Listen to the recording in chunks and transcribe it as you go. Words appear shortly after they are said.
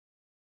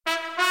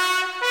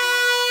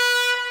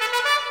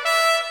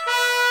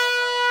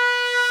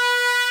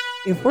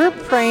If we're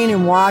praying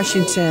in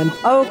Washington,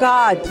 oh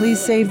God, please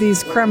save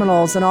these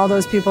criminals and all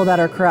those people that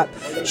are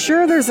corrupt,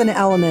 sure, there's an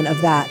element of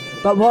that.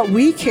 But what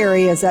we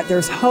carry is that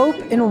there's hope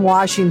in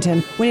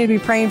Washington. We need to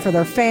be praying for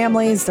their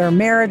families, their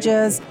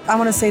marriages. I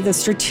want to say the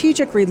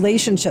strategic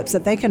relationships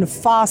that they can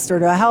foster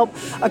to help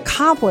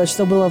accomplish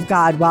the will of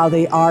God while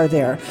they are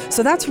there.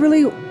 So that's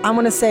really, I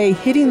want to say,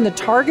 hitting the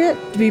target,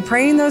 to be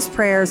praying those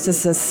prayers to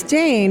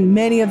sustain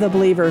many of the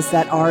believers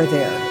that are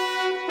there.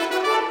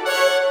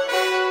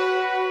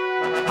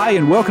 Hi,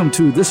 and welcome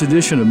to this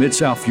edition of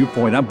Mid-South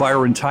Viewpoint. I'm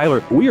Byron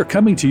Tyler. We are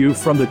coming to you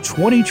from the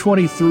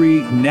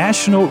 2023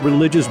 National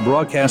Religious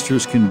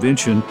Broadcasters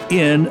Convention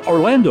in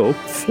Orlando,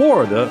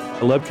 Florida.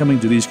 I love coming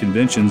to these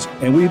conventions,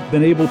 and we've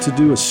been able to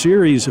do a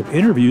series of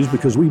interviews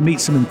because we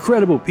meet some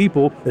incredible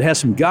people that have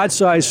some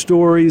God-sized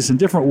stories and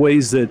different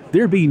ways that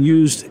they're being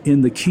used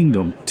in the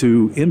kingdom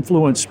to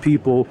influence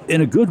people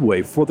in a good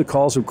way for the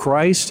cause of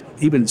Christ,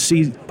 even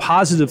see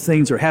positive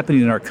things are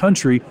happening in our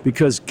country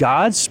because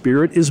God's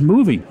Spirit is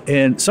moving.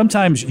 And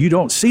sometimes you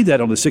don't see that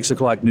on the 6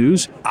 o'clock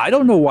news. I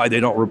don't know why they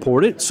don't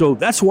report it. So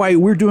that's why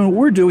we're doing what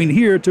we're doing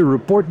here, to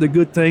report the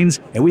good things.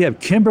 And we have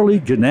Kimberly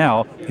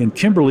Genau, and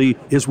Kimberly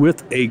is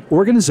with a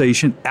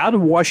organization out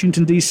of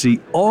Washington, D.C.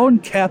 on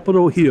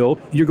Capitol Hill.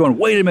 You're going,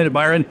 wait a minute,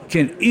 Byron,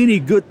 can any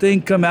good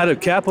thing come out of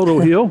Capitol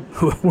Hill?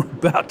 We're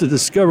about to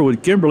discover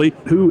with Kimberly,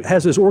 who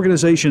has this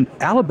organization,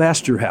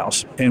 Alabaster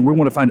House. And we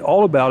want to find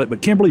all about it.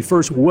 But Kimberly,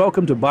 first,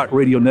 welcome to Bot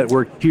Radio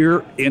Network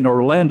here in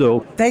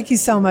Orlando. Thank you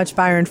so much,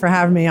 Byron, for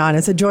having me on.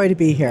 It's a joy to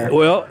be here.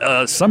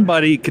 Well,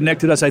 somebody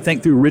connected us, I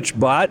think, through Rich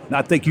Bott.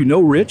 I think you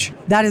know Rich.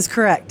 That is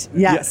correct.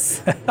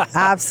 Yes, yeah.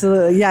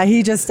 Absolutely. Yeah,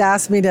 he just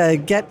asked me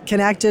to get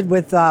connected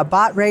with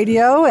Bot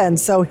Radio, and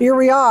so here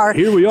we are.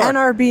 Here we are.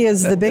 NRB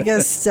is the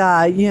biggest,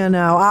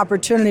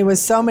 opportunity with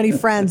so many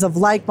friends of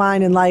like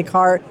mind and like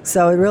heart.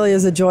 So it really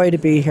is a joy to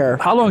be here.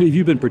 How long have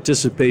you been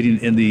participating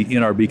in the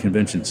NRB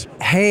conventions?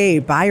 Hey,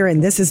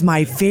 Byron, this is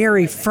my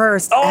very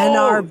first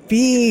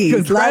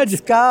NRB.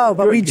 Let's go.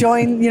 But we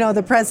joined,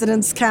 the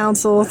President's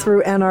Council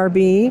through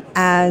NRB,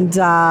 and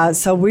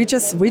so we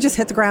just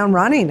hit the ground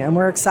running, and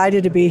we're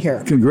excited to be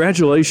here.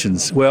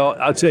 Congratulations. Well,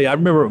 I'll tell you, I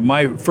remember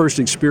my first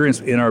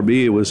experience with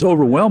NRB. It was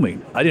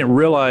overwhelming. I didn't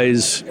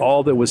realize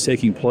all that was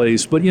taking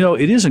place, but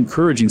it is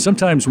encouraging.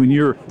 Sometimes when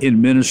you're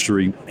in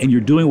ministry and you're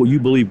doing what you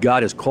believe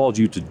God has called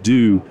you to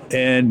do,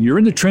 and you're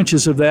in the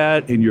trenches of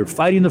that, and you're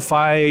fighting the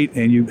fight,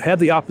 and you have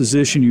the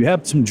opposition, you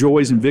have some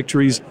joys and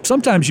victories,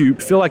 sometimes you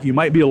feel like you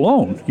might be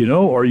alone,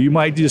 or you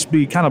might just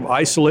be kind of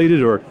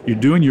isolated, or you're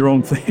doing your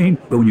own thing.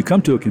 But when you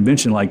come to a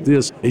convention like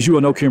this, as you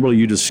all know, Kimberly,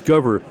 you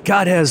discover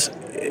God has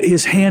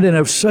his hand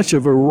in such a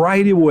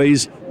variety of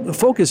ways. The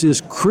focus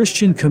is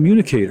Christian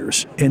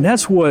communicators. And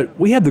that's what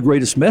we have, the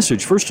greatest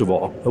message, first of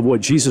all, of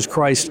what Jesus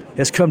Christ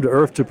has come to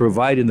earth to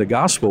provide in the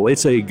gospel.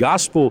 It's a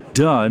gospel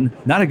done,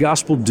 not a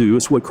gospel do.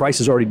 It's what Christ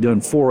has already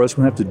done for us.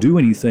 We don't have to do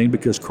anything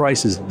because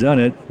Christ has done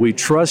it. We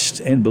trust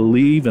and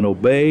believe and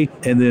obey,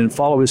 and then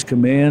follow his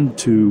command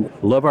to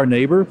love our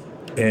neighbor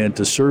and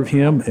to serve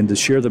him and to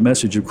share the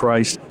message of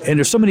Christ. And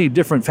there's so many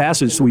different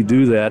facets we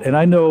do that. And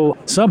I know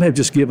some have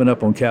just given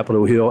up on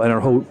Capitol Hill and our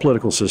whole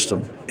political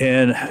system.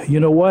 And you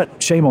know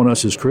what? Shame on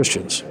us as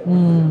Christians,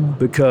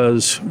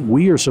 because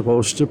we are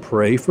supposed to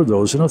pray for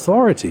those in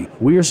authority.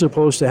 We are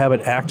supposed to have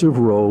an active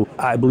role,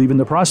 I believe, in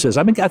the process.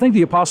 I think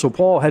the Apostle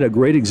Paul had a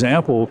great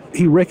example.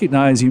 He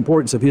recognized the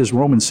importance of his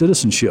Roman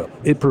citizenship.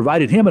 It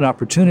provided him an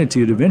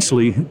opportunity to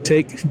eventually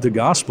take the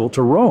gospel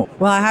to Rome.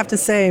 Well, I have to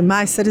say,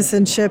 my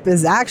citizenship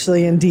is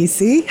actually in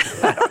D.C.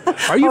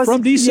 Are you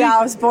from D.C.? Yeah,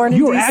 I was born in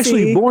D.C. You were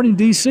actually born in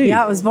D.C.?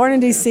 Yeah, I was born in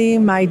D.C.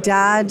 My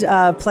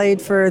dad played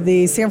for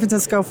the San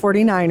Francisco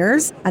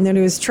 49ers, and then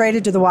he was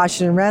traded to the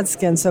Washington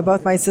Redskins. So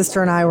both my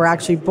sister and I were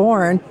actually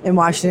born in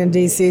Washington,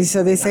 D.C.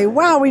 So they say,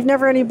 wow, we've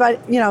never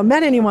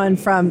met anyone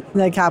from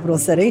the capital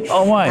city.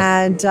 Oh, my.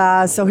 And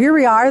so here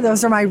we are.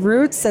 Those are my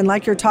roots. And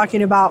like you're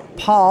talking about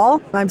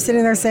Paul, I'm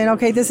sitting there saying,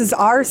 okay, this is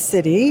our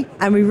city,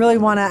 and we really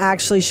want to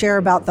actually share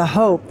about the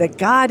hope that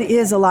God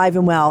is alive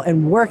and well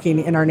and working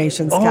in our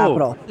nation's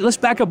capital. Let's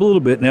back up a little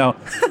bit now.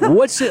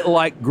 What's it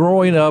like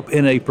growing up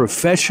in a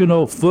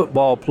professional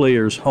football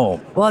player's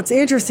home? Well, it's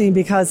interesting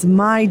because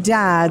my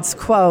dad's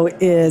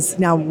quote is,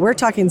 now we're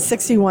talking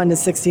 61 to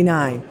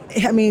 69.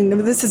 I mean,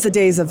 this is the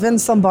days of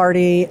Vince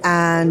Lombardi,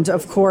 and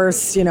of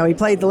course, he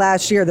played the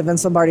last year that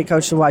Vince Lombardi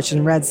coached the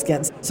Washington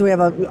Redskins. So we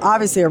have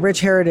obviously a rich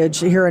heritage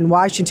here in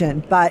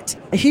Washington, but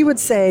he would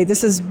say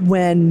this is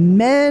when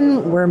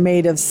men were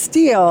made of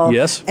steel,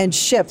 yes, and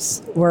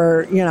ships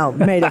were,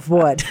 made of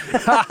wood.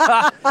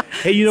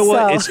 Hey, you know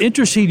what? It's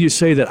interesting you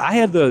say that. I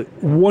had the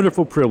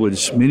wonderful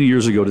privilege many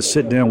years ago to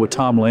sit down with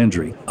Tom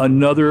Landry,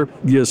 another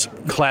just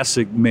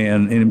classic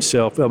man in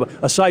himself.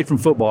 Aside from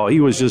football, he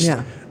was just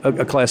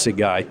a classic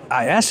guy.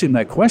 I asked him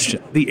that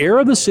question. The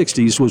era of the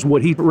 60s was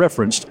what he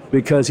referenced,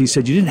 because he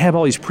said you didn't have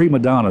all these prima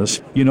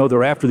donnas,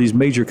 they're after these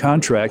major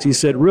contracts. He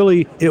said,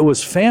 really, it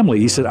was family.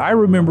 He said, I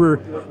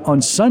remember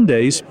on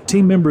Sundays,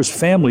 team members'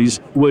 families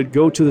would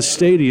go to the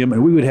stadium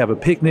and we would have a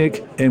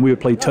picnic and we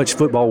would play touch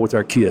football with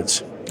our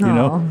kids.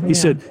 He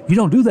said, you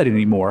don't do that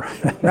anymore.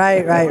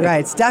 Right.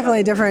 It's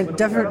definitely a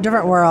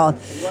different world.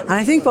 And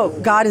I think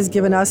what God has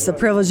given us the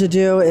privilege to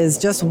do is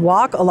just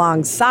walk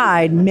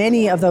alongside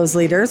many of those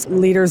leaders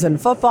in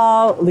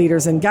football,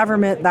 leaders in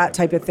government, that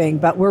type of thing.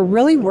 But we're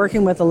really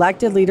working with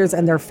elected leaders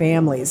and their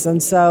families.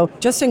 And so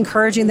just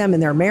encouraging them in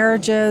their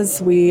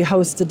marriages. We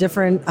host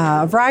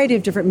a variety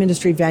of different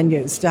ministry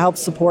venues to help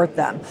support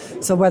them.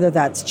 So whether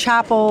that's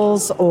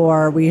chapels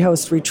or we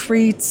host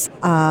retreats,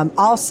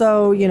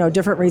 also,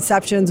 different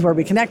receptions where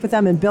we connect with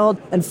them and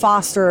build and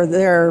foster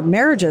their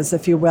marriages,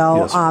 if you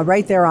will,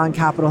 right there on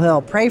Capitol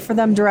Hill. Pray for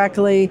them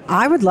directly.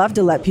 I would love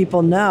to let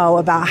people know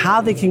about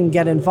how they can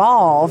get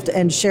involved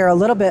and share a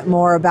little bit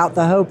more about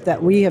the hope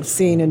that we have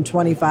seen in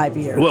 25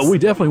 years. Well, we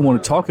definitely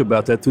want to talk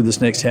about that through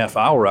this next half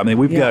hour. I mean,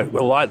 we've got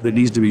a lot that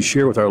needs to be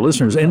shared with our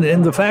listeners.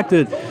 And the fact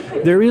that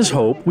there is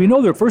hope. We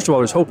know that, first of all,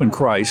 there's hope in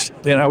Christ.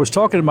 And I was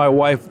talking to my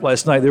wife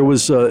last night. There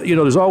was,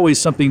 there's always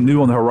something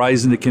new on the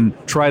horizon that can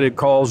try to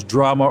cause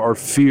drama or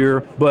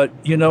fear. But,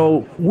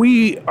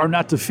 we are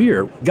not to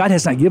fear. God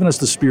has not given us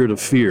the spirit of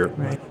fear.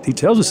 Right. He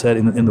tells us that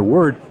in the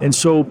Word. And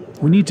so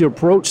we need to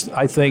approach,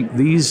 I think,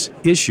 these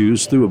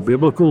issues through a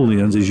biblical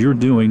lens, as you're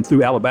doing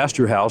through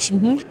Alabaster House.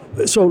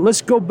 Mm-hmm. So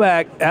let's go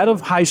back out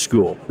of high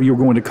school. You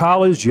were going to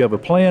college. Do you have a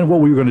plan? What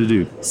were you going to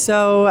do?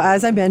 So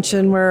as I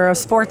mentioned, we're a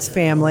sports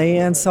family.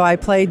 And so I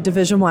played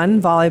Division I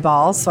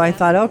volleyball. So I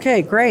thought,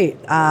 okay, great.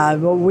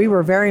 We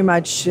were very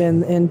much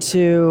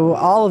into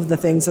all of the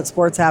things that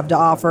sports have to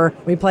offer.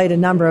 We played a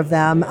number of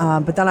them.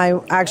 But then I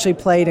actually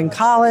played in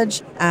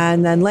college.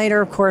 And then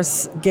later, of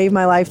course, gave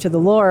my life to the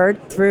Lord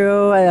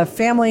through a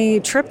family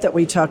trip that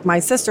we took. My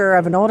sister, I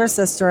have an older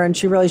sister, and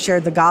she really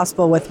shared the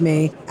gospel with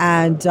me.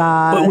 And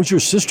but was your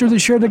sister that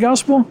shared the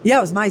gospel? Yeah,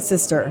 it was my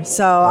sister.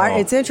 So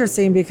it's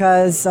interesting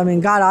because,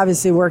 God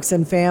obviously works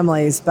in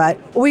families, but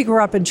we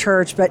grew up in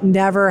church, but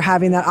never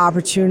having that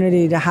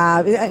opportunity to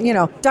have,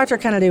 Dr.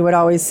 Kennedy would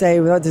always say,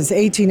 well, there's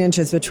 18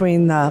 inches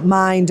between the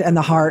mind and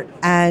the heart.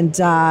 And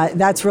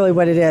that's really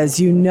what it is.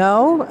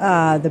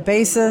 The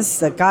basis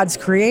that God's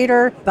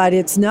creator, but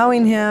it's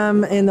knowing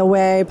him in the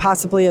way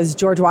possibly as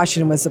George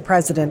Washington was the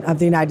president of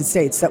the United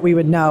States, that we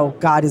would know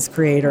God is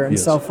creator and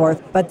so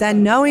forth. But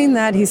then knowing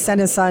that he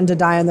sent his son to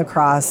die on the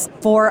cross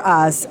for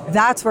us,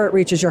 that's where it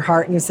reaches your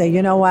heart and you say,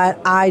 you know what,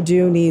 I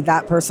do need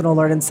that personal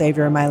Lord and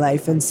Savior in my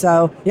life. And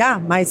so,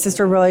 my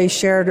sister really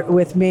shared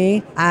with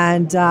me,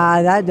 and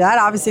that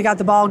obviously got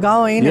the ball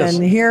going. Yes.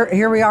 And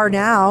here we are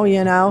now.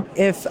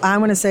 If I'm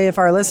going to say, if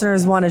our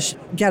listeners want to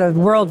get a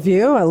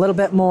worldview a little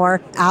bit more,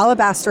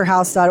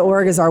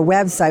 alabasterhouse.org is our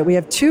website. We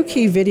have 2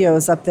 key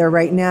videos up there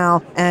right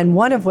now, and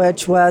one of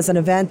which was an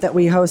event that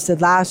we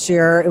hosted last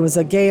year. It was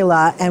a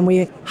gala, and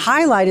we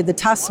highlighted the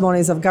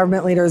testimonies of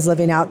government leaders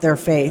living out their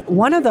faith.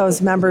 One of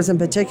those members in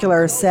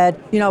particular said,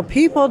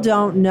 people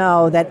don't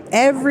know that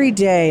every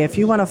day, if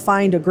you want to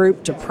find a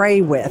group to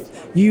pray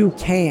with, you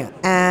can.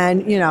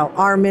 And,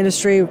 our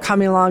ministry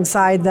coming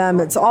alongside them,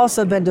 it's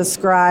also been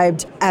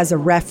described as a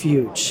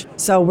refuge.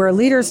 So where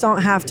leaders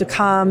don't have to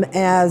come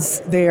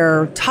as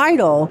their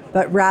title,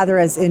 but rather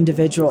as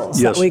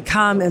individuals. Yes. That we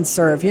come and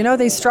serve.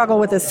 They struggle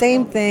with the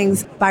same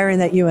things, Byron,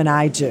 that you and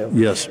I do.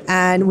 Yes.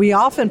 And we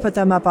often put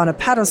them up on a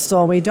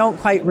pedestal. We don't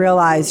quite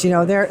realize,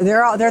 they're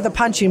the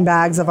punching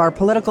bags of our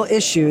political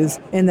issues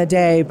in the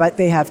day, but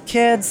they have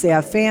kids, they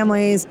have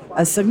families,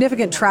 a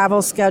significant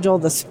travel schedule,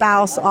 the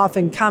spouse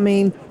often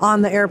coming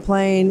on the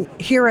airplane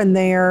here and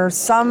there.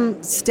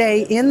 Some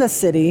stay in the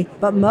city,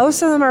 but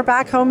most of them are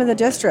back home in the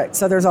district.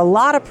 So there's a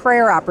lot of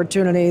prayer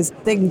opportunities.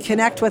 They can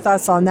connect with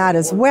us on that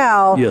as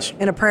well. Yes.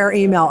 In a prayer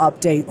email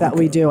update that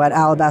we do at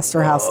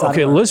alabasterhouse.org.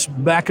 Okay, let's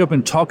back up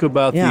and talk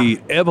about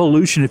the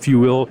evolution, if you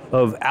will,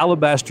 of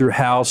Alabaster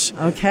House.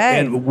 Okay.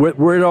 And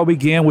where it all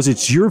began. Was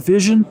it your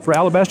vision for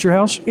Alabaster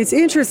House? It's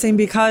interesting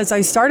because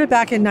I started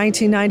back in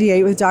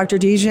 1998 with Dr.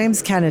 D.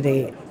 James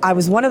Kennedy. I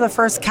was one of the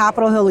first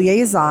Capitol Hill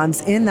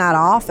liaisons in that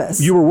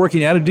office. You were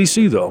working out of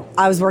D.C., though.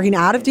 I was working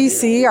out of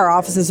D.C. Our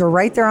offices are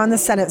right there on the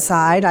Senate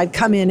side. I'd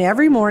come in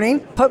every morning,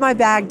 put my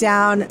bag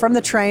down from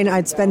the train.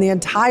 I'd spend the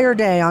entire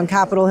day on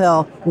Capitol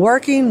Hill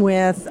working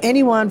with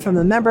anyone from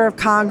the member of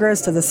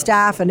Congress to the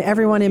staff and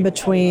everyone in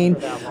between,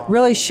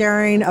 really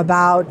sharing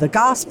about the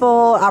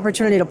gospel,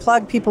 opportunity to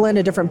plug people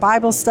into different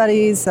Bible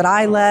studies that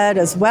I led,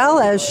 as well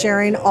as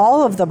sharing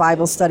all of the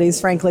Bible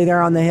studies, frankly,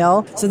 there on the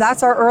Hill. So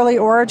that's our early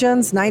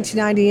origins,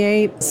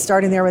 1998,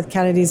 starting there with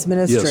Kennedy's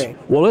ministry. Yes.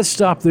 Well, let's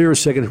stop there a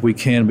second if we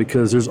can,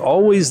 because there's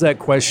always that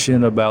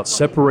question about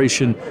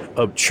separation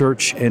of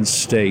church and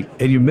state.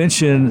 And you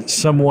mentioned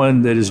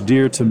someone that is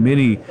dear to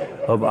many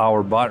of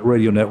our Bot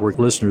Radio Network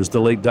listeners,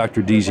 the late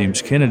Dr. D.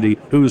 James Kennedy,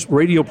 whose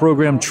radio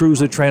program Truths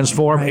That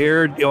Transform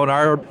aired on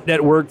our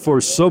network for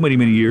so many,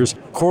 many years.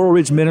 Coral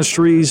Ridge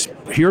Ministries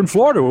here in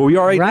Florida, where we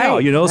are right now,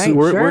 so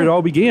where it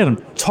all began.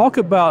 Talk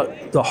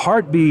about the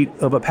heartbeat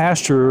of a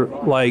pastor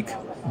like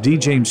D.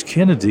 James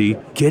Kennedy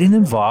getting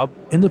involved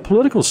in the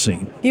political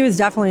scene. He was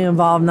definitely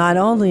involved not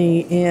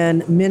only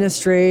in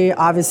ministry,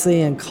 obviously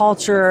in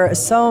culture,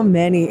 so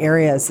many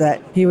areas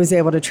that he was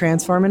able to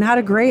transform, and had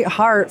a great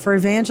heart for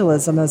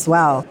evangelism as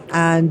well.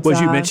 And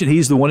as you mentioned,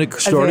 he's the one that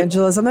started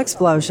Evangelism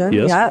Explosion.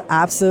 Yes. Yeah,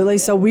 absolutely.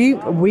 So we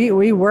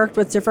worked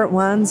with different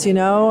ones,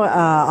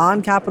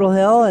 on Capitol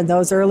Hill in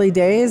those early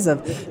days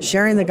of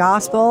sharing the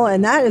gospel,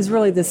 and that is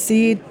really the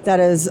seed that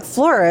has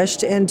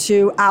flourished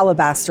into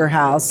Alabaster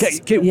House.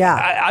 Yeah,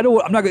 I'm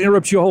not going to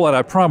interrupt you a whole lot,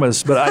 I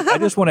promise, but I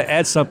just want to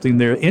add something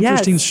there.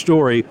 Interesting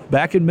story.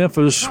 Back in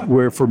Memphis,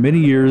 where for many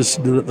years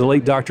the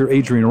late Dr.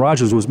 Adrian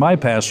Rogers was my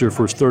pastor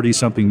for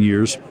 30-something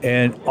years,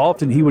 and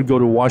often he would go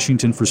to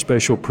Washington for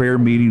special prayer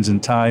meetings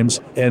and times.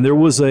 And there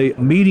was a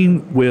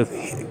meeting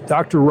with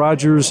Dr.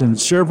 Rogers and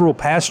several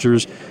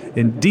pastors,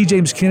 and D.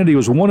 James Kennedy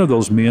was one of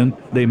those men.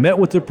 They met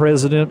with the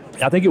president.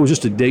 I think it was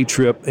just a day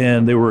trip,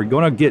 and they were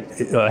going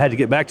to had to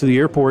get back to the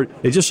airport.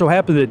 It just so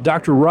happened that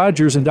Dr.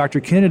 Rogers and Dr.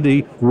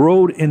 Kennedy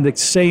rode in the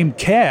same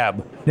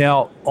cab.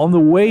 Now, on the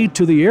way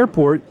to the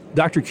airport,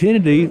 Dr.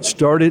 Kennedy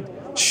started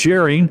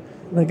sharing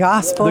the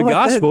gospel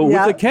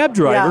with the cab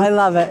driver. Yeah, I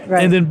love it.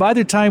 Right. And then by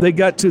the time they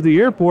got to the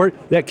airport,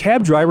 that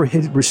cab driver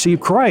had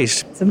received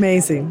Christ. It's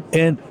amazing.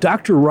 And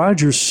Dr.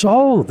 Rogers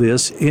saw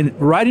this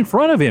right in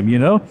front of him,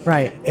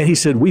 Right. And he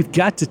said, we've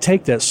got to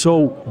take that.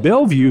 So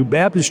Bellevue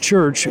Baptist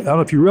Church, I don't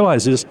know if you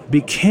realize this,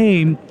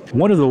 became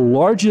one of the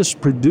largest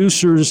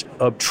producers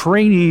of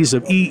trainees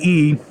of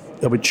EE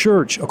of a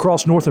church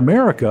across North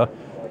America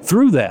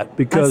through that,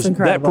 because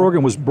that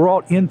program was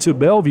brought into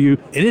Bellevue,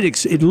 and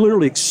it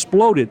literally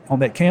exploded on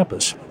that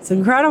campus. It's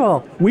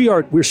incredible.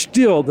 We're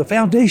still, the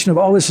foundation of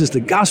all this is the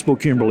gospel,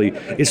 Kimberly.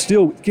 It's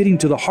still getting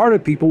to the heart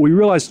of people. We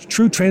realize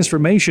true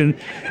transformation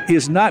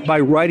is not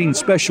by writing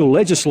special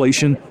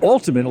legislation,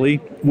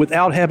 ultimately,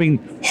 without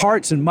having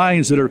hearts and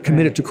minds that are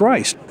committed to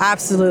Christ.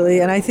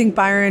 Absolutely. And I think,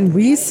 Byron,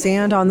 we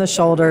stand on the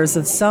shoulders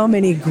of so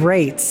many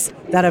greats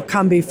that have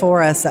come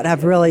before us that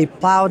have really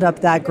plowed up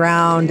that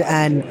ground,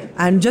 and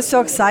I'm just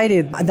so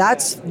excited.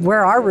 That's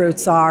where our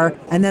roots are.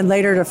 And then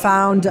later to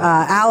found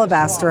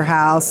Alabaster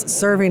House,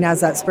 serving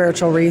as that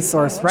spiritual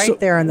resource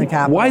there in the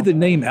Capitol. Why the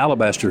name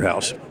Alabaster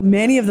House?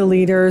 Many of the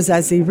leaders,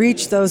 as they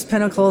reach those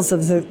pinnacles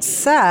of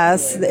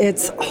success,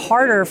 it's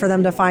harder for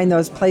them to find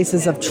those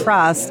places of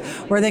trust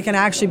where they can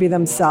actually be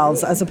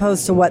themselves as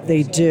opposed to what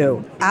they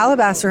do.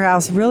 Alabaster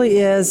House really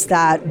is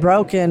that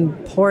broken,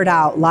 poured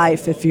out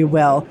life, if you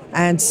will.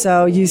 And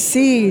so you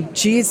see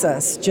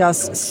Jesus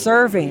just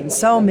serving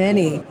so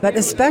many, but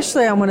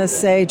especially I want to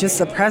say just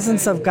the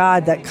presence of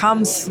God that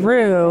comes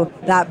through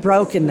that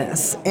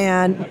brokenness.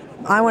 And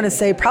I want to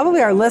say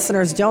probably our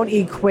listeners don't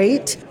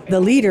equate the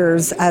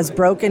leaders as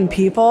broken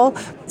people.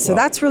 So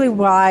that's really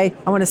why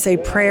I want to say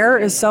prayer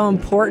is so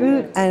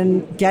important,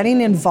 and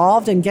getting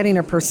involved and getting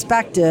a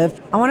perspective.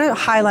 I want to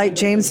highlight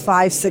James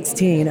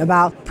 5:16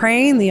 about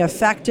praying the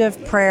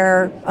effective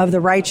prayer of the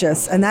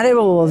righteous, and that it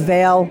will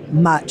avail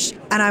much.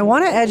 And I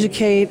want to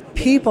educate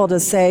people to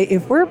say,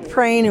 if we're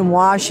praying in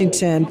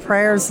Washington,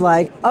 prayers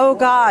like, oh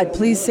God,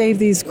 please save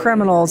these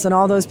criminals and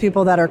all those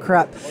people that are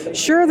corrupt.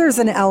 Sure, there's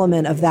an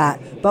element of that.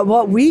 But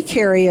what we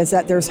carry is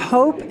that there's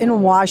hope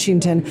in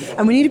Washington,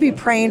 and we need to be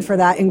praying for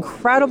that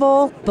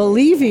incredible,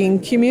 believing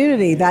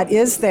community that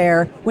is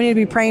there. We need to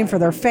be praying for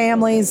their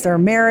families, their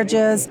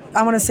marriages.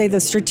 I want to say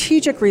the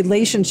strategic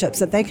relationships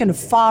that they can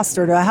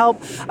foster to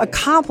help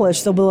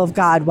accomplish the will of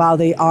God while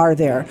they are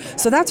there.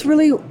 So that's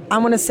really, I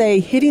want to say,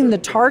 hitting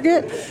the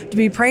target to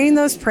be praying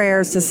those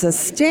prayers to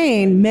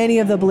sustain many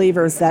of the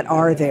believers that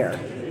are there.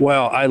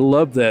 Wow, I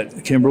love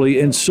that, Kimberly.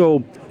 And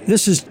so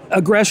this is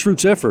a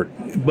grassroots effort,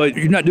 but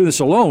you're not doing this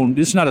alone.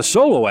 It's not a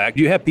solo act.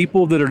 You have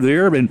people that are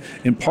there and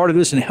part of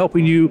this and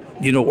helping you,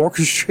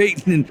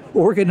 orchestrate and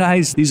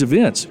organize these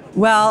events.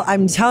 Well,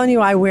 I'm telling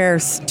you, I wear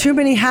too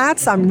many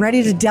hats. I'm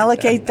ready to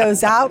delegate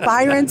those out,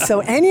 Byron. So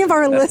any of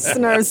our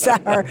listeners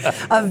that are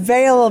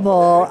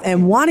available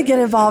and want to get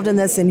involved in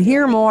this and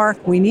hear more,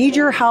 we need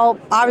your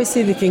help.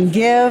 Obviously, they can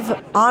give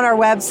on our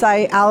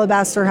website,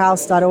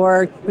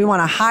 alabasterhouse.org. We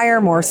want to hire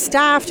more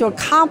staff to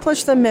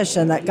accomplish the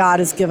mission that God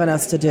has given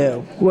us to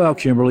do. Well,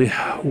 Kimberly,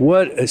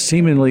 what a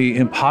seemingly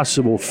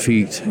impossible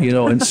feat,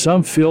 and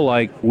some feel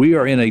like we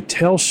are in a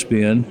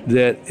tailspin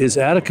that is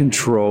out of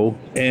control,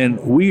 and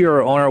we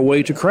are on our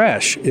way to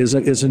crash as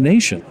a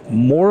nation.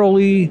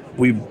 Morally,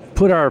 we've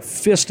put our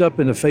fist up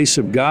in the face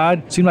of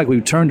God. It seems like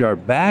we've turned our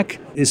back.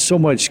 There's so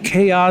much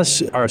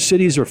chaos. Our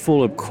cities are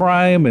full of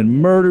crime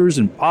and murders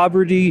and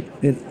poverty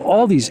and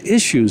all these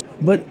issues.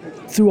 But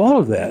through all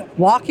of that,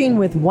 walking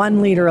with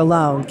one leader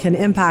alone can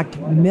impact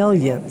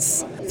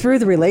millions through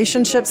the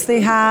relationships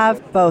they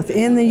have, both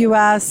in the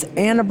U.S.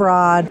 and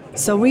abroad.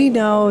 So we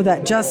know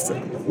that just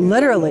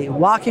literally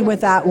walking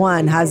with that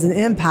one has an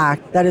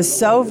impact that is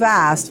so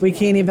vast we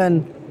can't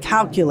even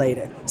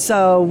calculated.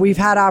 So we've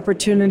had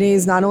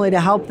opportunities not only to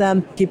help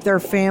them keep their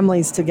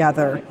families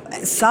together,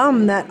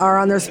 some that are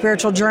on their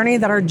spiritual journey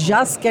that are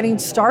just getting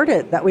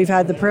started, that we've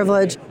had the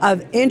privilege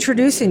of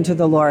introducing to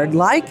the Lord,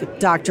 like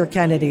Dr.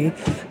 Kennedy,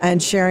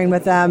 and sharing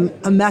with them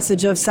a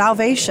message of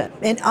salvation.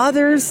 And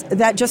others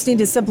that just need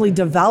to simply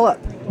develop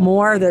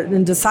more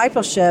in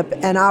discipleship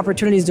and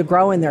opportunities to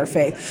grow in their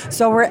faith.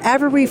 So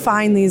wherever we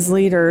find these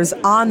leaders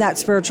on that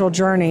spiritual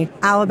journey,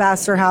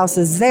 Alabaster House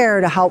is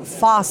there to help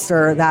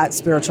foster that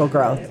spiritual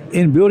growth.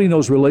 In building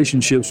those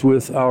relationships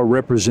with our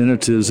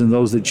representatives and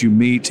those that you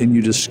meet and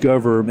you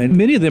discover, and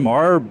many of them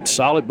are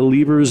solid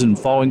believers and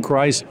following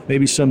Christ,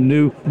 maybe some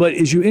new, but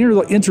as you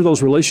enter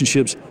those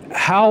relationships,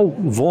 how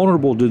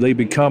vulnerable do they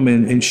become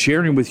in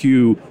sharing with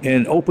you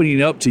and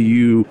opening up to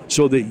you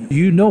so that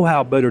you know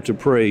how better to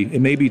pray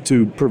and maybe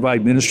to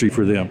provide ministry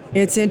for them?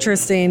 It's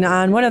interesting.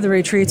 On one of the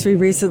retreats we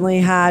recently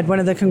had, one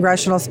of the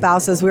congressional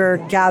spouses, we were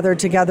gathered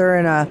together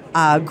in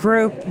a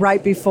group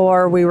right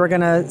before we were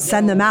going to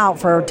send them out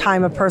for a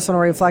time of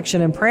personal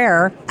reflection and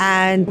prayer.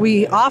 And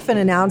we often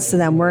announce to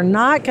them, we're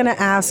not going to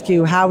ask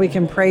you how we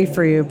can pray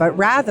for you, but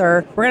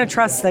rather we're going to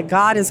trust that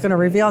God is going to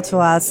reveal to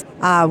us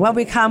when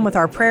we come with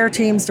our prayer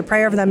teams to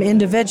pray over them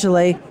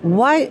individually,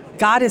 what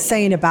God is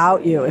saying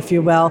about you, if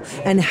you will,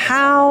 and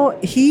how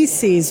he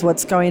sees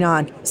what's going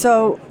on.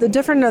 So the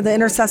different of the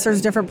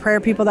intercessors, different prayer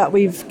people that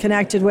we've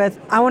connected with,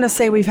 I want to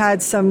say we've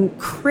had some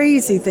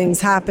crazy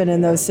things happen in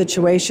those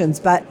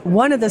situations. But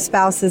one of the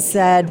spouses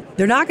said,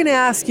 they're not going to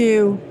ask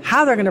you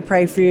how they're going to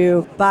pray for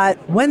you, but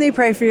when they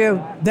pray for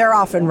you, they're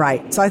often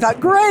right. So I thought,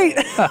 great,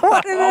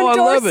 what an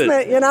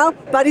endorsement, you know?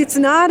 But it's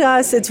not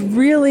us, it's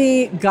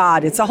really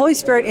God. It's the Holy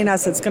Spirit in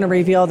us that's going to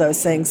reveal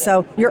those things.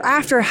 So you're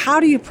after, how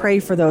do you pray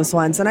for those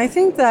ones? And I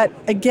think that,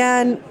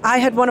 again, I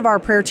had one of our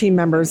prayer team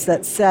members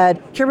that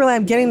said, Kimberly,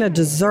 I'm getting a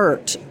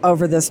dessert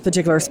over this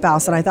particular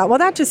spouse. And I thought, well,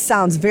 that just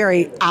sounds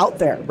very out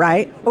there,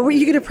 right? But were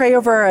you going to pray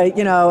over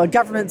a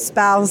government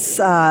spouse,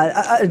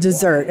 a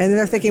dessert? And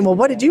they're thinking, well,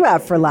 what did you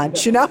have for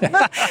lunch? You know,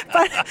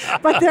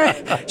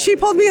 but she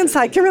pulled me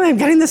inside. Kimberly, I'm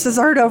getting this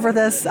dessert over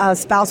this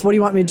spouse. What do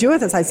you want me to do with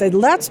this? I said,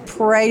 let's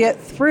pray it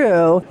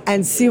through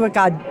and see what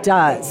God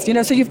does. You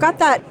know, so you've got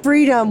that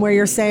freedom where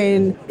you're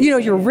saying,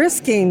 you're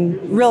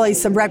risking really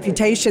some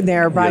reputation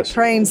there by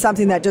praying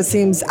something that just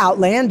seems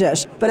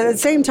outlandish. But at the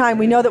same time,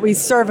 we know that we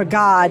serve a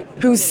God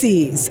who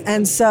sees.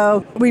 And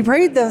so we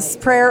prayed this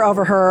prayer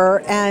over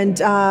her,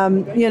 and,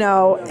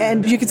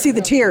 and you could see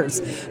the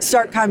tears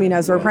start coming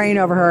as we're praying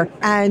over her.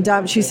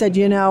 And she said,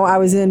 I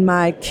was in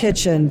my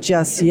kitchen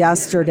just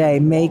yesterday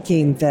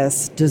making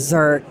this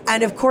dessert.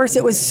 And of course,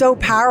 it was so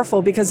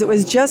powerful because it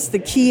was just the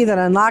key that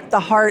unlocked the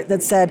heart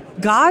that said,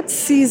 God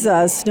sees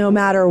us no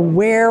matter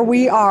where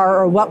we are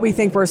or what we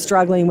think we're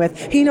struggling with.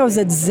 He knows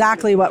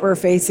exactly what we're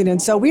facing.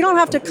 And so we don't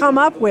have to come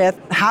up with,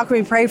 how can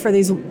we pray for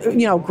these,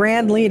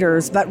 grand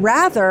leaders, but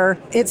rather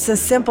it's the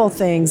simple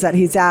things that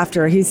he's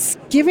after. He's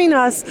giving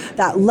us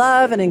that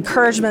love and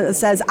encouragement that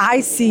says,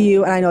 I see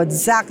you and I know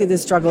exactly the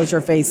struggles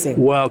you're facing.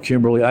 Wow,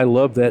 Kimberly, I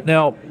love that.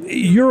 Now,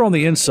 you're on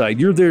the inside.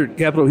 You're there at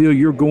Capitol Hill.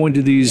 You're going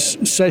to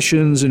these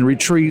sessions and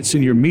retreats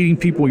and you're meeting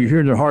people, you're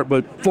hearing their heart.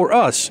 But for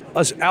us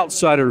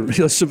outsider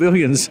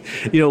civilians,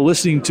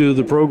 listening to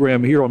the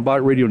program here on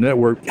Bot Radio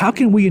Network, how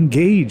can we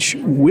engage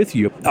with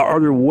you? Are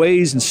there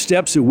ways and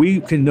steps that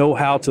we can know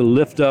how to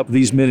lift up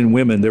these men and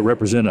women that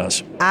represent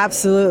us?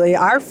 Absolutely.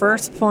 Our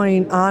first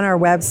point on our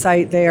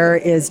website there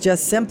is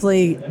just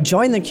simply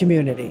join the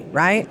community,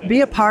 right?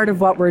 Be a part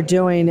of what we're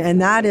doing,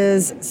 and that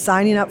is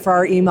signing up for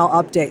our email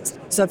updates.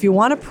 So if you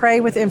want to pray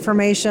with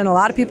information, a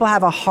lot of people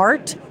have a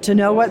heart to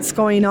know what's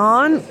going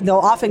on. They'll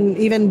often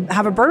even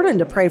have a burden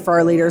to pray for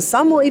our leaders.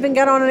 Some will even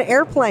get on an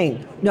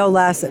airplane, no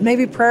less,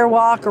 maybe prayer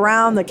walk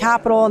around the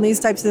Capitol and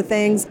these types of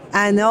things.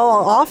 And they'll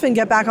often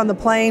get back on the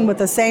plane with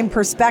the same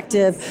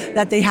perspective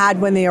that they had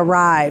when they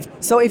arrived.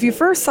 So if you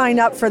first sign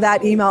up for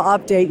that email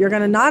update, you're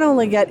going to not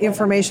only get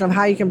information on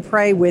how you can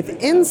pray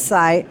with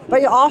insight,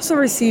 but you also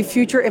receive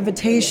future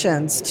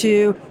invitations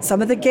to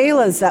some of the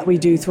galas that we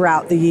do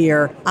throughout the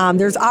year.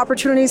 There's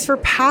opportunities for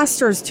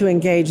pastors to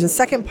engage. The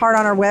second part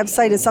on our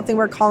website is something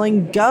we're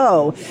calling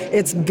GO.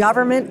 It's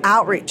government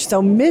outreach.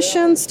 So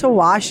missions to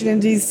Washington,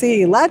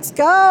 D.C. Let's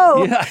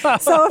go. Yeah.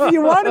 So if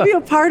you want to be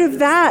a part of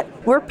that,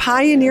 we're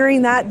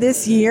pioneering that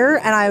this year.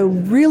 And I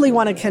really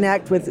want to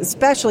connect with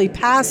especially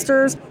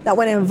pastors that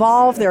want to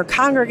involve their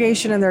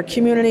congregation and their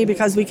community,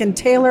 because we can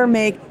tailor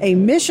make a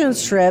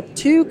missions trip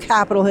to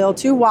Capitol Hill,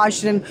 to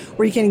Washington,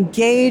 where you can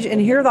engage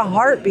and hear the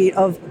heartbeat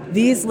of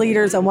these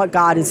leaders and what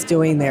God is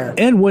doing there.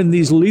 And when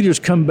these leaders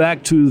come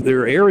back to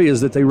their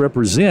areas that they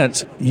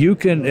represent, you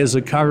can, as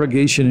a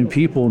congregation and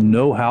people,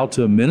 know how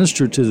to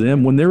minister to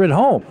them when they're at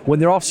home, when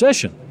they're off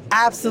session.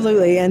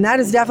 Absolutely. And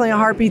that is definitely a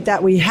heartbeat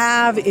that we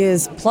have,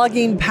 is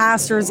plugging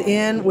pastors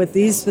in with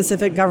these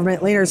specific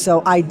government leaders.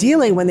 So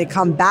ideally, when they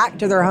come back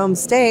to their home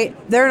state,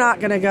 they're not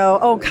going to go,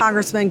 oh,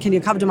 Congressman, can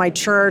you come to my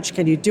church?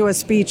 Can you do a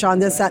speech on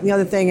this, that, and the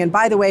other thing? And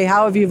by the way,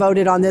 how have you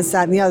voted on this,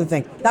 that, and the other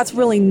thing? That's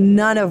really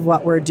none of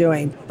what we're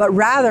doing. But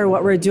rather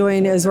what we're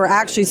doing is we're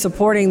actually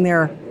supporting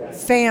their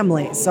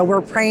families. So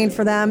we're praying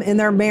for them in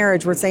their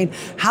marriage. We're saying,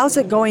 how's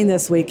it going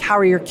this week? How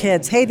are your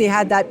kids? Hey, they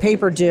had that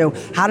paper due.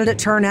 How did it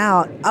turn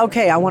out?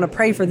 Okay, I want to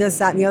pray for this,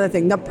 that, and the other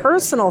thing. The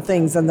personal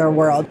things in their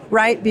world,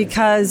 right?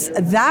 Because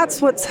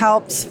that's what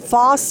helps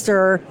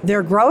foster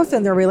their growth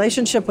and their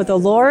relationship with the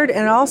Lord,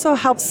 and it also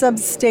helps them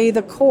stay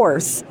the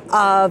course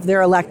of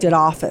their elected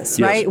office,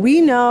 right?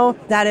 We know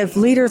that if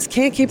leaders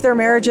can't keep their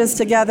marriages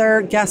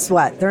together, guess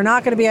what? They're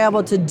not going to be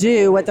able to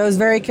do what those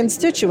very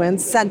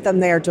constituents sent them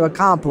there to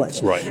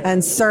accomplish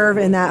and serve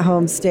in that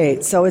home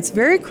state. So it's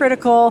very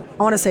critical.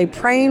 I want to say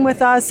praying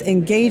with us,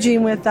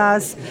 engaging with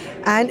us,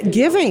 and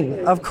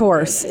giving, of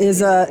course,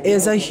 is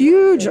a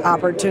huge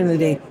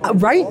opportunity.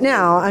 Right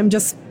now,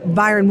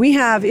 Byron, we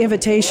have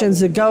invitations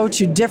to go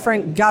to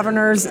different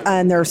governors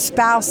and their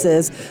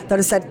spouses that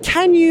have said,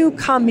 can you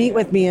come meet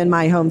with me in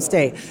my home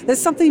state? There's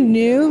something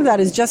new that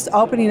is just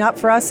opening up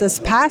for us this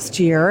past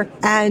year,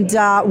 and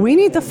we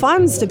need the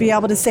funds to be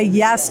able to say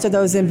yes to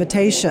those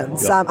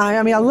invitations.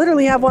 I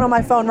literally have one on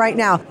my phone right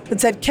now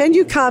that said, can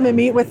you come and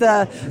meet with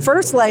the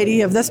First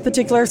Lady of this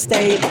particular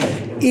state,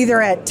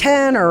 either at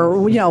 10 or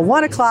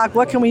 1 o'clock,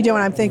 what can we do?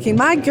 And I'm thinking,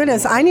 my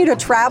goodness, I need a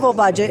travel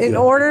budget in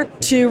order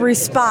to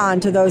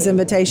respond to those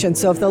invitations.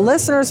 So if the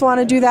listeners want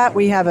to do that,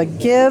 we have a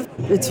give.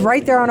 It's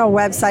right there on our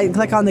website.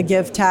 Click on the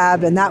give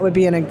tab, and that would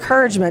be an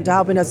encouragement to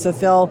helping us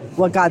fulfill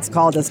what God's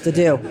called us to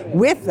do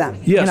with them,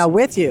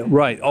 with you.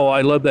 Right. Oh,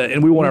 I love that.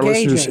 And we want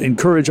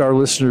encourage our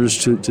listeners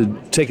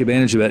to take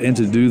advantage of that and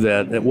to do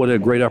that. What a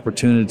great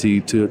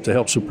opportunity to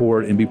help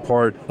support and be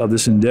part of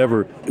this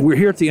endeavor. We're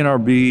here at the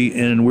NRB,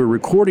 and we're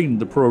recording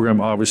the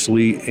program,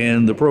 obviously,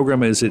 and the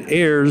program as it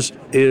airs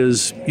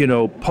is,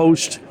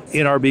 post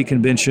NRB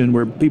convention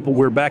where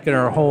we're back in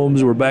our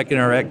homes, we're back in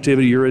our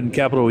activity. You're in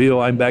Capitol Hill,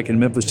 I'm back in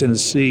Memphis,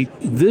 Tennessee.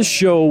 This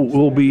show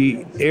will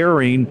be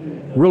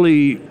airing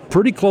really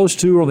pretty close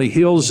to, on the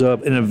heels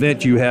of, an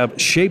event you have,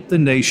 Shape the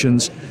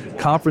Nations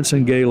Conference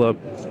and Gala,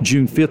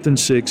 June 5th and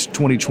 6th,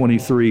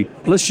 2023.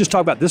 Let's just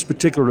talk about this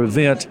particular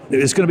event.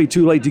 It's going to be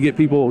too late to get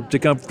people to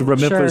come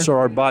from Memphis or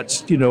our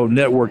bots,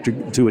 network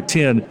to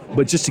attend,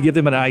 but just to give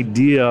them an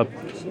idea,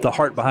 the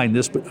heart behind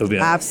this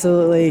event.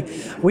 Absolutely.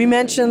 We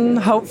mentioned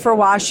Hope for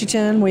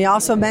Washington. We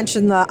also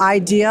mentioned the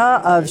idea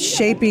of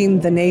shaping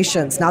the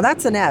nations. Now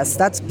that's an S,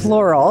 that's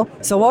plural.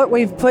 So what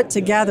we've put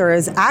together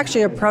is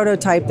actually a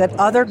prototype that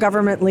other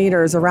government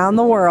leaders around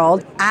the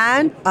world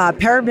and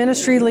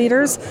paraministry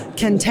leaders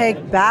can take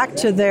back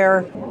to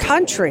their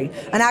country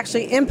and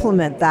actually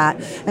implement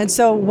that. And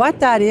so what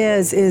that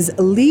is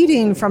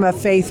leading from a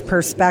faith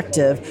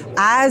perspective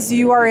as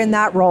you are in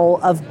that role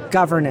of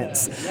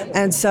governance.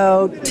 And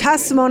so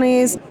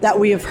testimonies that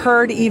we have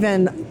heard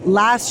even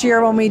last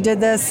year when we did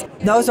this,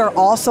 those are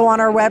also on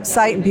our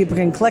website, and people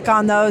can click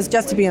on those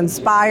just to be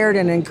inspired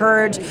and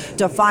encouraged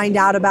to find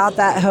out about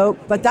that hope.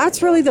 But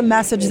that's really the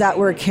message that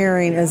we're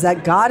carrying, is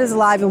that God is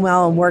alive and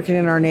well and working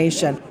in our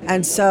nation.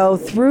 And so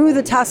through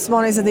the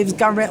testimonies of these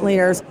government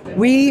leaders,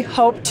 we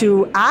hope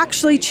to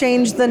actually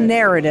change the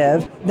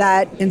narrative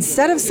that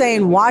instead of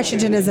saying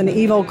Washington is an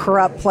evil,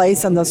 corrupt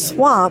place and the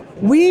swamp,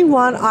 we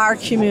want our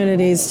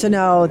communities to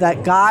know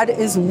that God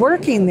is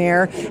working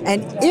there.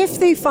 And if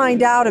they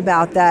find out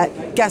about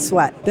that, guess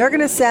what? They're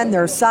going to send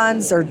their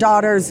sons, their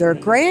daughters, their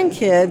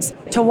grandkids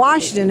to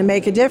Washington to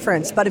make a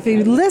difference. But if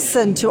you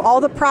listen to all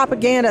the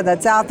propaganda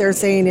that's out there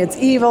saying it's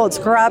evil, it's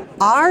corrupt,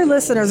 our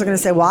listeners are going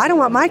to say, well, I don't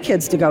want my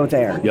kids to go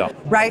there. Yeah.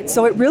 Right?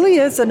 So it really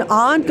is an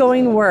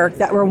ongoing work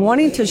that we're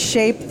wanting to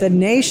shape the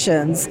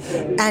nations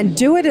and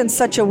do it in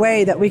such a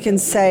way that we can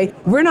say,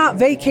 we're not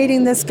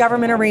vacating this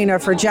government arena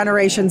for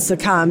generations to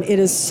come. It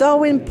is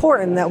so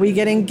important that we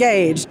get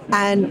engaged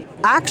and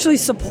actually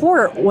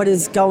support what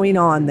is going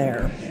on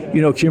there.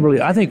 Kimberly,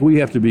 I think we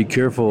have to be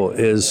careful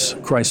as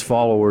Christ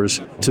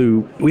followers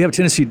we have a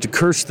tendency to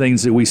curse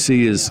things that we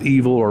see as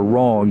evil or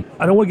wrong.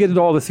 I don't want to get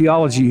into all the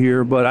theology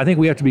here, but I think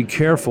we have to be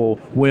careful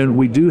when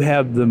we do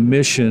have the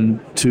mission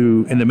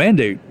and the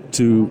mandate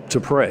to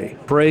pray.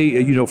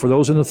 Pray, for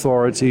those in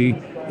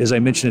authority, as I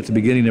mentioned at the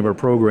beginning of our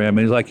program,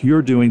 and like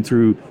you're doing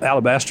through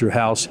Alabaster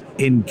House,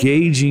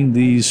 engaging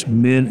these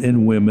men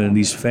and women,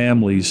 these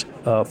families,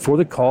 for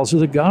the cause of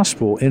the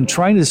gospel, and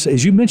trying to,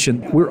 as you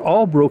mentioned, we're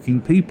all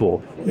broken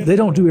people. They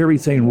don't do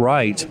everything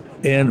right,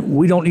 and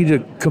we don't need to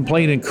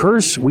complain and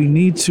curse. We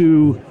need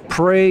to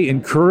pray,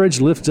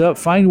 encourage, lift up,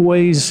 find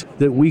ways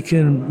that we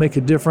can make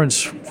a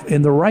difference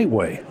in the right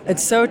way.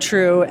 It's so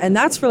true. And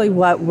that's really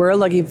what we're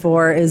looking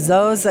for, is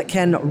those that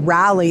can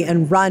rally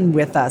and run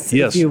with us,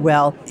 if you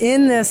will,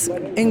 in this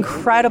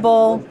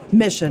incredible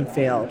mission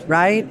field,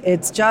 right?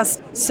 It's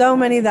just so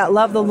many that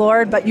love the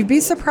Lord, but you'd be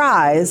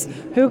surprised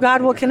who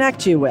God will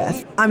connect you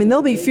with. I mean,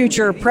 there'll be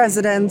future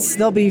presidents,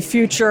 there'll be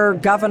future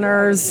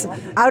governors.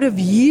 Out of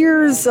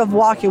years of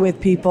walking with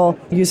people,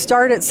 you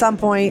start at some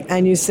point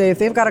and you say, if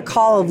they've got a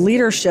call of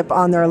leadership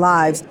on their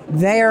lives,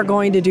 they are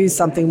going to do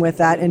something with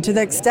that. And to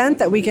the extent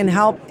that we we can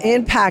help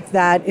impact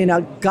that in a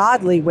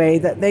godly way,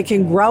 that they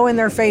can grow in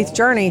their faith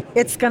journey,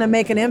 it's going to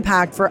make an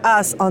impact for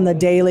us on the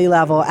daily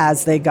level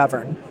as they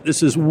govern.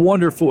 This is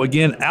wonderful.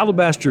 Again,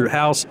 Alabaster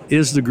House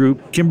is the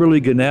group.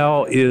 Kimberly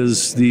Genau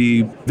is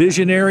the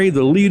visionary,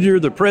 the leader,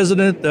 the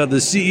president, the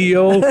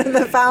CEO.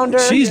 The founder.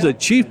 She's the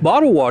chief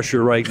bottle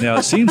washer right now,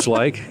 it seems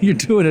like. You're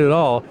doing it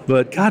all.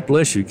 But God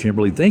bless you,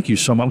 Kimberly. Thank you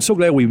so much. I'm so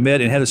glad we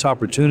met and had this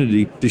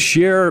opportunity to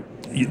share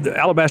the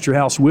Alabaster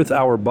House with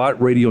our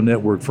Bot Radio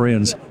Network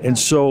friends. And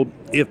so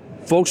if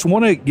folks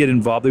want to get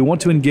involved, they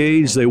want to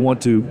engage, they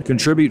want to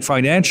contribute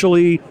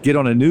financially, get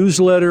on a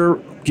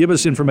newsletter, give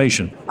us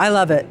information. I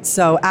love it.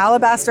 So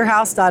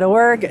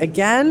alabasterhouse.org.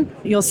 Again,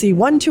 you'll see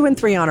 1, 2, and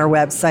 3 on our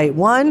website.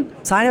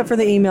 1, sign up for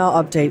the email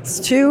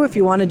updates. 2, if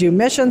you want to do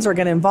missions or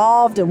get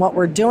involved in what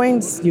we're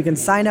doing, you can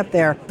sign up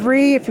there.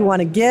 3, if you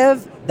want to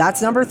give,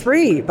 that's number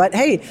 3. But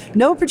hey,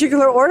 no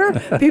particular order.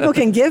 People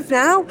can give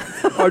now.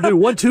 Or do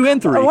 1, 2,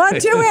 and 3. 1,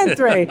 2, and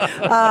 3.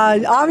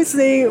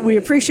 Obviously, we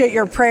appreciate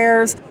your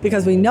prayers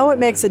because we know it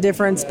makes a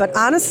difference. But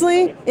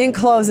honestly, in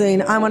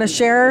closing, I want to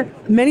share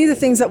many of the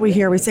things that we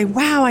hear. We say,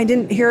 wow, I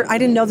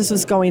didn't know this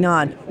was going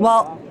on.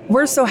 Well,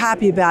 we're so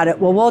happy about it.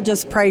 Well, we'll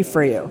just pray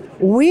for you.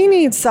 We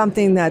need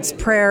something that's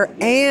prayer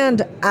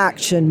and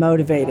action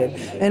motivated.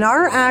 And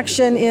our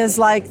action is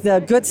like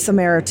the Good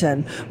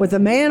Samaritan with a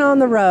man on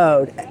the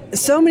road.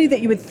 So many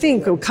that you would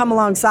think would come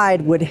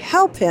alongside would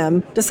help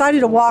him, decided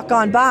to walk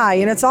on by.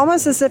 And it's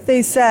almost as if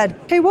they said,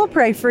 hey, we'll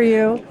pray for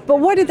you. But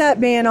what did that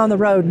man on the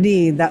road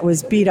need that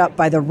was beat up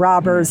by the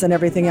robbers and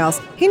everything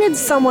else? He needed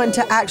someone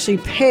to actually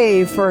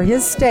pay for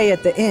his stay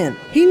at the inn.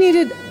 He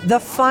needed the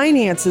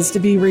finances to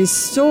be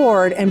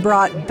restored and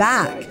brought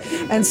back.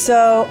 And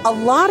so a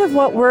lot of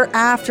what we're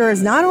after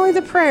is not only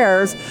the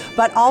prayers,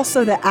 but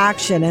also the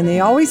action. And they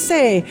always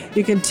say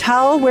you can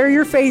tell where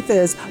your faith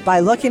is by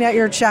looking at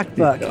your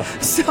checkbook. Yeah.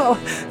 So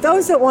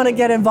those that want to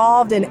get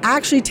involved in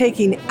actually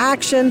taking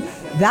action,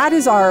 that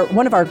is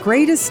one of our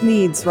greatest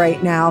needs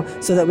right now,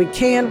 so that we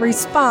can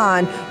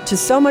respond to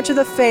so much of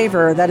the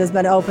favor that has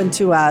been opened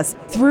to us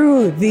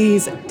through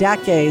these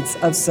decades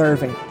of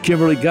serving.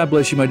 Kimberly, God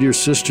bless you, my dear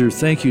sister.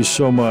 Thank you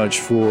so much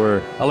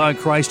for allowing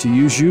Christ to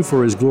use you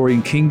for his glory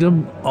and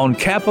kingdom on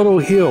Capitol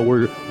Hill,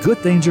 where good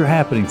things are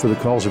happening for the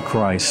cause of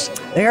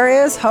Christ.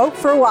 There is hope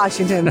for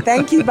Washington.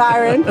 Thank you,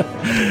 Byron.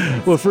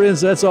 Well,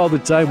 friends, that's all the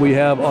time we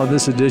have on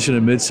this edition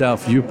of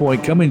Mid-South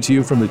Viewpoint, coming to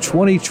you from the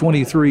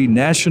 2023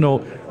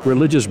 National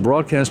Religious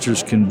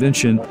Broadcasters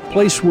Convention,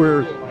 place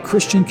where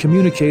Christian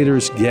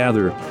communicators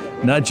gather,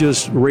 not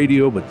just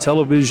radio, but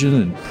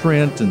television and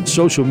print and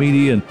social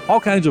media and all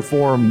kinds of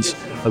forms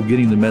of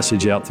getting the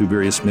message out through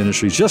various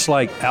ministries, just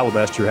like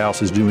Alabaster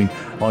House is doing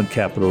on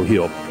Capitol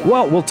Hill.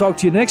 Well, we'll talk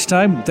to you next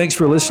time. Thanks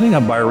for listening.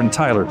 I'm Byron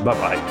Tyler.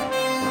 Bye-bye.